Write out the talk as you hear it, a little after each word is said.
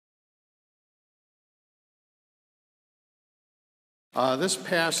This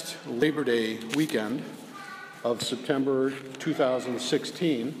past Labor Day weekend of September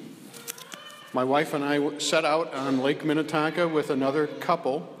 2016, my wife and I set out on Lake Minnetonka with another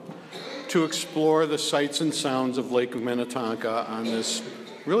couple to explore the sights and sounds of Lake Minnetonka on this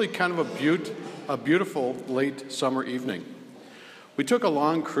really kind of a beautiful late summer evening. We took a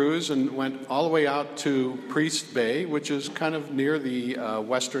long cruise and went all the way out to Priest Bay, which is kind of near the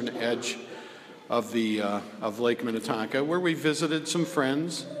western edge of Lake Minnetonka, where we visited some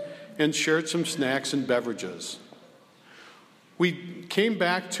friends and shared some snacks and beverages. We came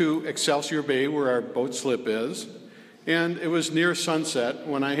back to Excelsior Bay, where our boat slip is, and it was near sunset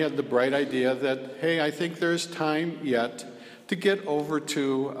when I had the bright idea that, hey, I think there's time yet to get over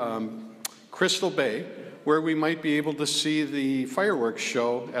to Crystal Bay, where we might be able to see the fireworks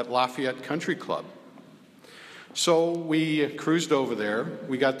show at Lafayette Country Club. So we cruised over there.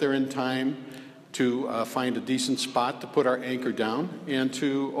 We got there in time to find a decent spot to put our anchor down and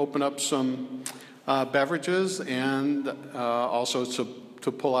to open up some beverages and also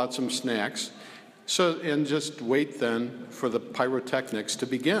to pull out some snacks. And just wait then for the pyrotechnics to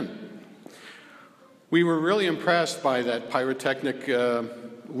begin. We were really impressed by that pyrotechnic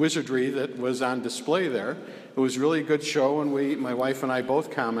wizardry that was on display there. It was really a good show, and my wife and I both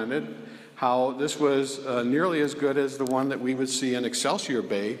commented how this was nearly as good as the one that we would see in Excelsior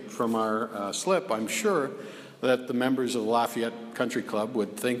Bay from our slip. I'm sure that the members of the Lafayette Country Club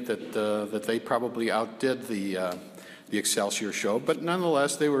would think that they probably outdid the Excelsior show, but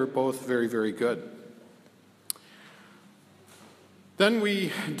nonetheless, they were both very, very good. Then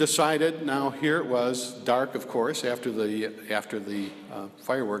we decided, now here it was, dark of course, after the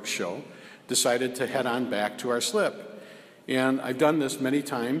fireworks show, decided to head on back to our slip. And I've done this many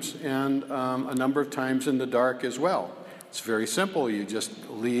times, and a number of times in the dark as well. It's very simple. You just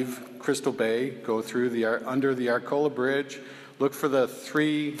leave Crystal Bay, go through under the Arcola Bridge, look for the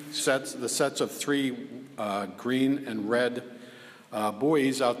sets of three green and red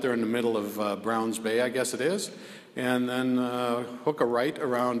buoys out there in the middle of Browns Bay, I guess it is, and then hook a right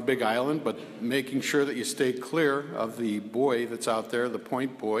around Big Island, but making sure that you stay clear of the buoy that's out there, the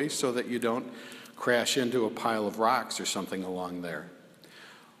point buoy, so that you don't crash into a pile of rocks or something along there.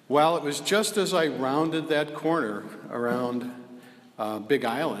 Well, it was just as I rounded that corner around Big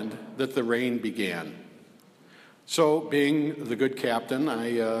Island that the rain began. So, being the good captain,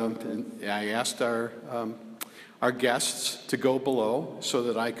 I asked our guests to go below so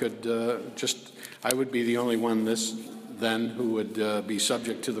that I could I would be the only one then who would be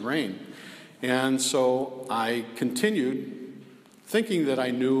subject to the rain. And so I continued thinking that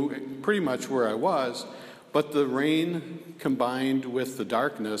I knew pretty much where I was, but the rain combined with the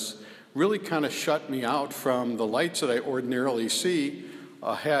darkness really kind of shut me out from the lights that I ordinarily see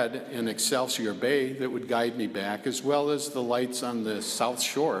ahead in Excelsior Bay that would guide me back, as well as the lights on the south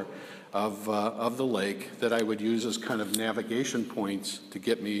shore of the lake that I would use as kind of navigation points to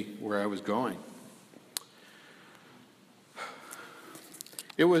get me where I was going.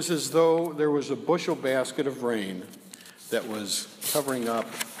 It was as though there was a bushel basket of rain that was covering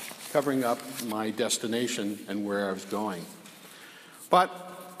up my destination and where I was going. But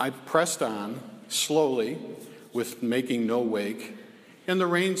I pressed on slowly with making no wake, and the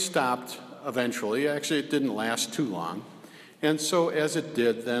rain stopped eventually. Actually, it didn't last too long. And so as it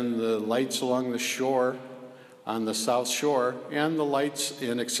did, then the lights along the shore on the south shore and the lights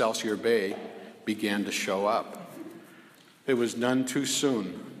in Excelsior Bay began to show up. It was none too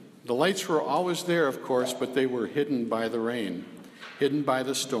soon. The lights were always there, of course, but they were hidden by the rain, hidden by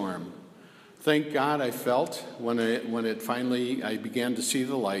the storm. Thank God I felt when I began to see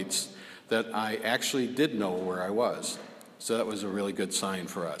the lights that I actually did know where I was. So that was a really good sign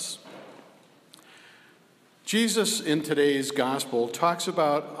for us. Jesus in today's gospel talks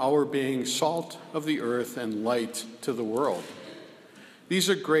about our being salt of the earth and light to the world. These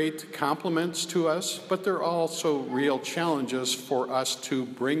are great compliments to us, but they're also real challenges for us to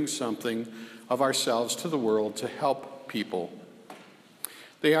bring something of ourselves to the world to help people.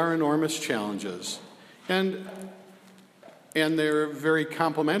 They are enormous challenges, and they're very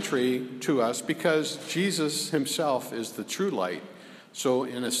complimentary to us because Jesus himself is the true light. So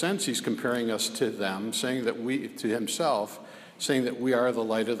in a sense, he's comparing us to them, saying that we are the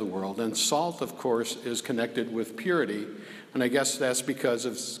light of the world. And salt, of course, is connected with purity, and I guess that's because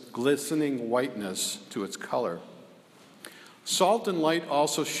of its glistening whiteness to its color. Salt and light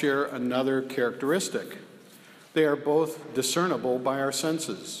also share another characteristic. They are both discernible by our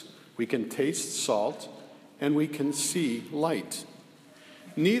senses. We can taste salt and we can see light.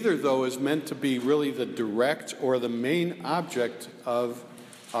 Neither, though, is meant to be really the direct or the main object of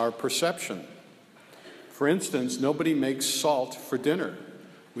our perception. For instance, nobody makes salt for dinner.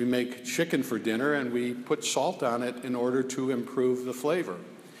 We make chicken for dinner and we put salt on it in order to improve the flavor.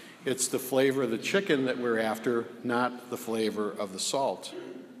 It's the flavor of the chicken that we're after, not the flavor of the salt.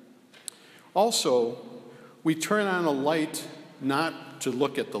 Also, we turn on a light not to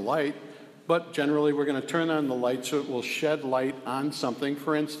look at the light, but generally we're going to turn on the light so it will shed light on something,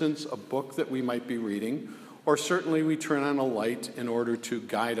 for instance, a book that we might be reading, or certainly we turn on a light in order to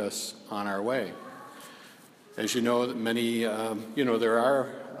guide us on our way. As you know, there are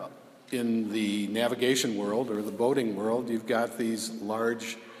in the navigation world or the boating world, you've got these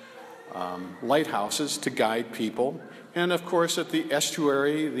large lighthouses to guide people. And of course, at the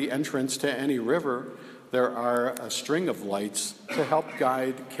estuary, the entrance to any river, there are a string of lights to help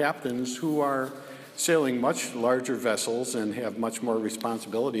guide captains who are sailing much larger vessels and have much more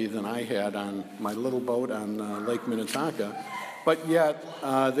responsibility than I had on my little boat on Lake Minnetonka. But yet,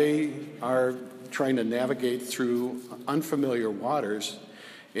 they are trying to navigate through unfamiliar waters,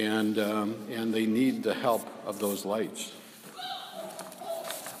 and they need the help of those lights.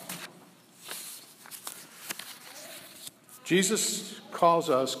 Jesus calls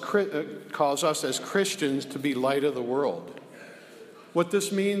us as Christians to be light of the world. What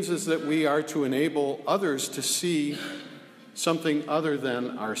this means is that we are to enable others to see something other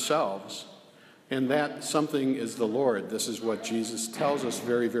than ourselves, and that something is the Lord. This is what Jesus tells us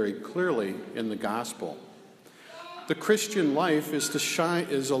very, very clearly in the gospel. The Christian life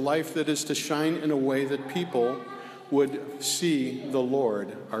is a life that is to shine in a way that people would see the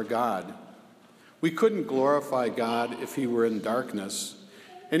Lord, our God. We couldn't glorify God if he were in darkness,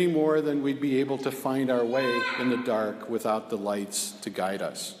 any more than we'd be able to find our way in the dark without the lights to guide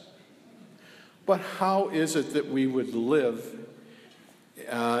us. But how is it that we would live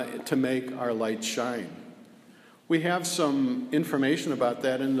to make our light shine? We have some information about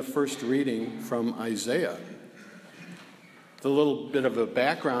that in the first reading from Isaiah. The little bit of a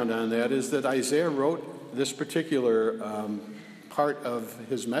background on that is that Isaiah wrote this particular part of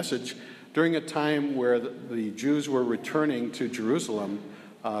his message during a time where the Jews were returning to Jerusalem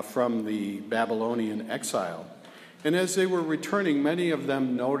from the Babylonian exile. And as they were returning, many of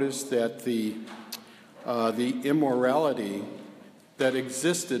them noticed that the immorality that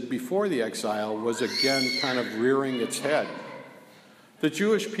existed before the exile was again kind of rearing its head. The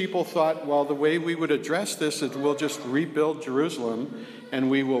Jewish people thought, well, the way we would address this is we'll just rebuild Jerusalem and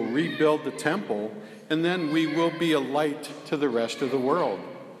we will rebuild the temple, and then we will be a light to the rest of the world.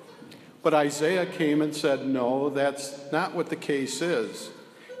 But Isaiah came and said, no, that's not what the case is.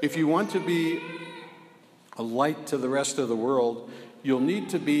 If you want to be a light to the rest of the world, you'll need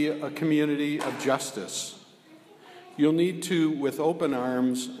to be a community of justice. You'll need to, with open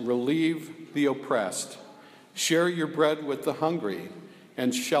arms, relieve the oppressed, share your bread with the hungry,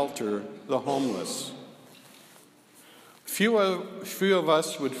 and shelter the homeless. Few of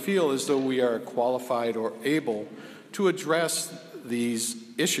us would feel as though we are qualified or able to address these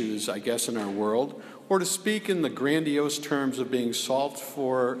issues, I guess, in our world, or to speak in the grandiose terms of being salt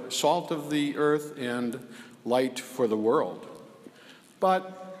of the earth and light for the world.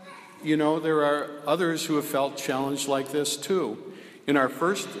 But there are others who have felt challenged like this too. In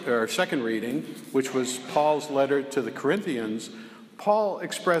our second reading, which was Paul's letter to the Corinthians, Paul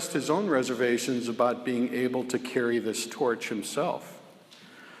expressed his own reservations about being able to carry this torch himself.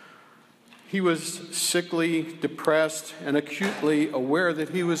 He was sickly, depressed, and acutely aware that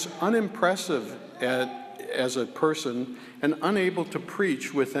he was unimpressive as a person and unable to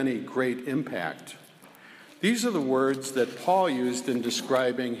preach with any great impact. These are the words that Paul used in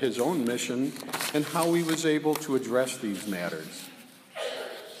describing his own mission and how he was able to address these matters.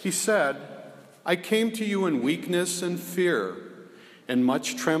 He said, "I came to you in weakness and fear and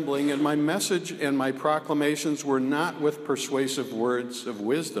much trembling, and my message and my proclamations were not with persuasive words of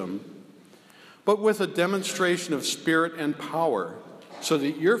wisdom, but with a demonstration of spirit and power, so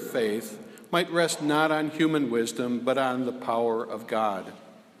that your faith might rest not on human wisdom, but on the power of God."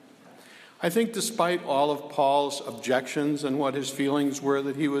 I think despite all of Paul's objections and what his feelings were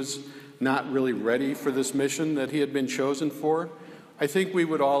that he was not really ready for this mission that he had been chosen for, I think we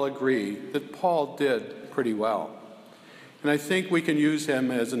would all agree that Paul did pretty well. And I think we can use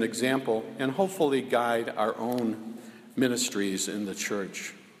him as an example and hopefully guide our own ministries in the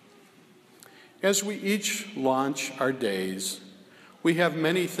church. As we each launch our days, we have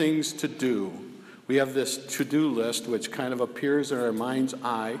many things to do. We have this to-do list which kind of appears in our mind's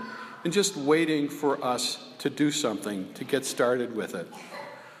eye and just waiting for us to do something, to get started with it.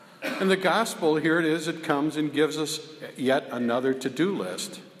 And the gospel, here it is, it comes and gives us yet another to-do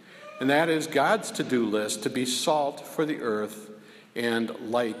list. And that is God's to-do list, to be salt for the earth and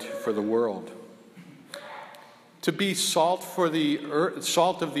light for the world. To be salt for the earth,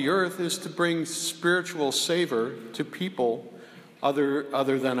 salt of the earth is to bring spiritual savor to people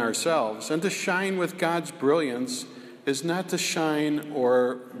other than ourselves. And to shine with God's brilliance is not to shine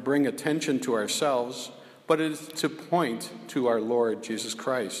or bring attention to ourselves, but it is to point to our Lord Jesus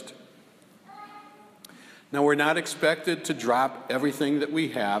Christ. Now, we're not expected to drop everything that we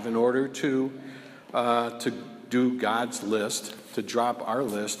have in order to do God's list, to drop our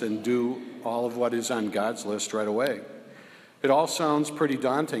list and do all of what is on God's list right away. It all sounds pretty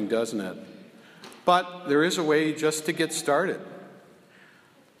daunting, doesn't it? But there is a way just to get started.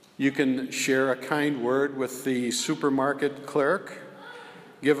 You can share a kind word with the supermarket clerk,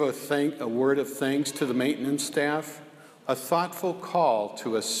 give a word of thanks to the maintenance staff, a thoughtful call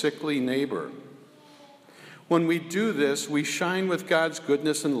to a sickly neighbor. When we do this, we shine with God's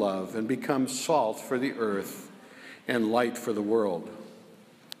goodness and love and become salt for the earth and light for the world.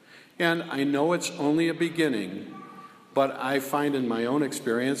 And I know it's only a beginning, but I find in my own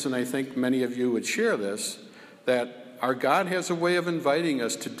experience, and I think many of you would share this, that our God has a way of inviting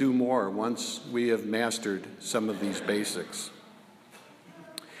us to do more once we have mastered some of these basics.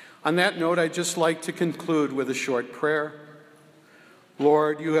 On that note, I'd just like to conclude with a short prayer.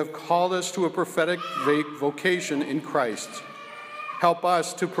 Lord, you have called us to a prophetic vocation in Christ. Help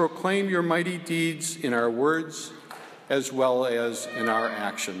us to proclaim your mighty deeds in our words as well as in our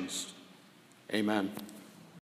actions. Amen.